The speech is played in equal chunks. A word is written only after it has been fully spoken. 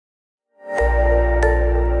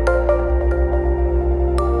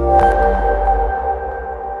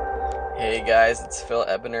guys, it's Phil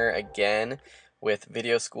Ebner again with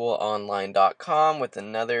videoschoolonline.com with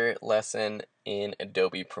another lesson in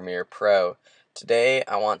Adobe Premiere Pro. Today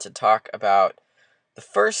I want to talk about the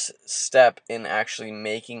first step in actually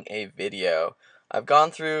making a video. I've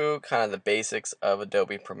gone through kind of the basics of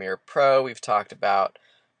Adobe Premiere Pro. We've talked about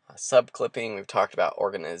subclipping, we've talked about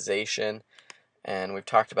organization, and we've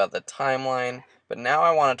talked about the timeline. But now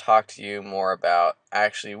I want to talk to you more about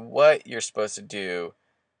actually what you're supposed to do,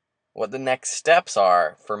 what the next steps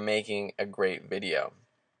are for making a great video.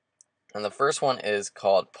 And the first one is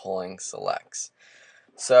called pulling selects.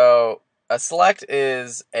 So a select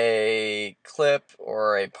is a clip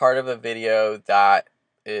or a part of a video that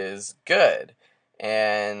is good,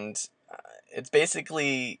 and it's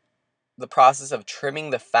basically the process of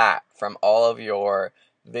trimming the fat from all of your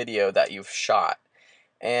video that you've shot.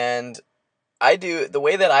 And the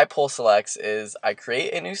way that I pull selects is I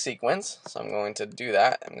create a new sequence. So I'm going to do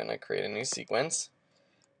that. I'm going to create a new sequence.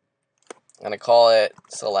 I'm going to call it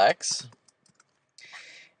selects.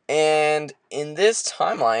 And in this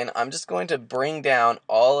timeline, I'm just going to bring down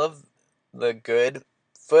all of the good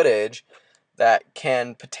footage that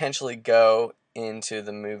can potentially go into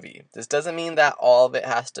the movie. This doesn't mean that all of it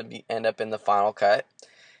has to end up in the final cut.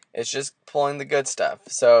 It's just pulling the good stuff.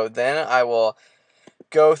 So then I will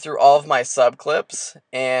go through all of my subclips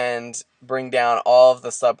and bring down all of the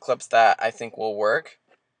subclips that I think will work.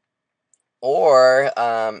 Or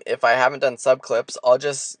if I haven't done subclips, I'll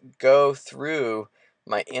just go through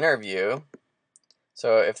my interview.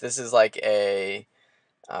 So if this is like a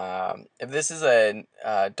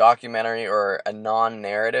documentary or a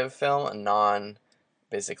non-narrative film,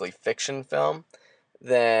 basically fiction film,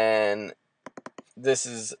 then this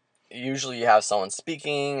is usually you have someone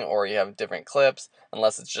speaking or you have different clips,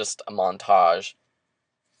 unless it's just a montage.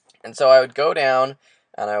 And so I would go down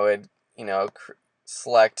and I would,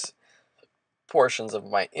 select portions of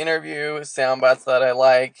my interview, sound bites that I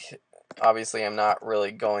like. Obviously, I'm not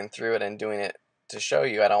really going through it and doing it to show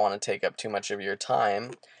you. I don't want to take up too much of your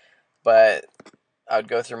time. But I would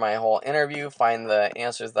go through my whole interview, find the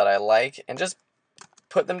answers that I like, and just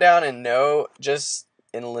put them down just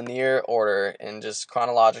in linear order, in just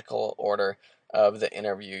chronological order of the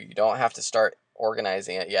interview. You don't have to start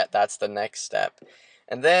organizing it yet. That's the next step.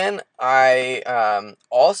 And then I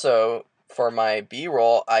also, for my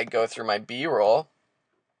B-roll, I go through my B-roll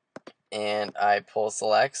and I pull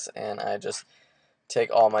selects and I just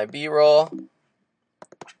take all my B-roll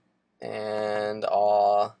and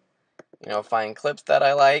I'll find clips that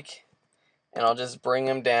I like and I'll just bring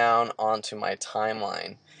them down onto my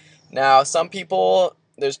timeline. Now, some people,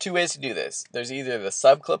 there's two ways to do this. There's either the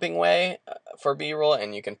subclipping way for B-roll,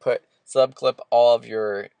 and you can subclip all of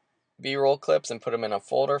your B-roll clips and put them in a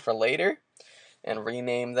folder for later and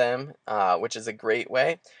rename them, which is a great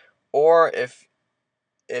way. Or if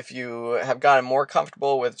you have gotten more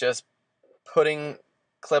comfortable with just putting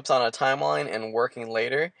clips on a timeline and working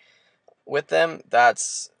later with them,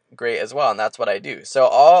 that's great as well, and that's what I do. So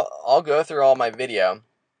I'll go through all my video.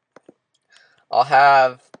 I'll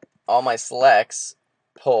have all my selects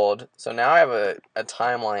pulled. So now I have a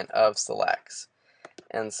timeline of selects.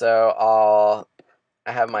 And so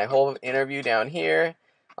I have my whole interview down here,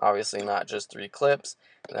 obviously not just 3 clips,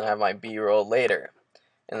 and then I have my B-roll later.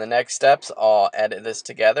 In the next steps, I'll edit this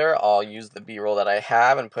together. I'll use the B-roll that I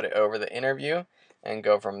have and put it over the interview and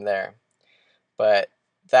go from there. But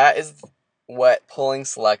that is what pulling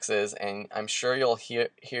selects is, and I'm sure you'll hear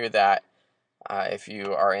that if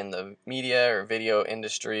you are in the media or video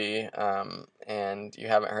industry and you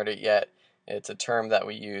haven't heard it yet. It's a term that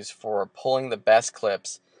we use for pulling the best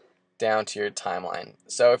clips down to your timeline.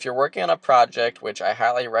 So if you're working on a project, which I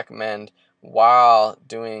highly recommend while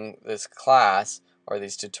doing this class or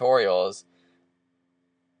these tutorials,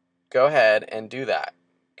 go ahead and do that.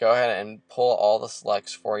 Go ahead and pull all the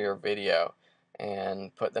selects for your video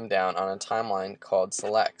and put them down on a timeline called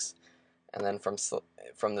selects. And then from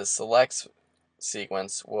the selects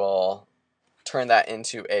sequence, we'll turn that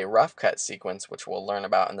into a rough cut sequence, which we'll learn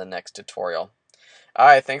about in the next tutorial.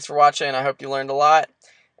 Alright, thanks for watching. I hope you learned a lot.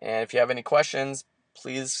 And if you have any questions,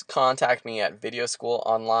 please contact me at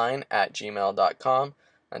videoschoolonline@gmail.com.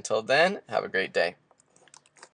 Until then, have a great day.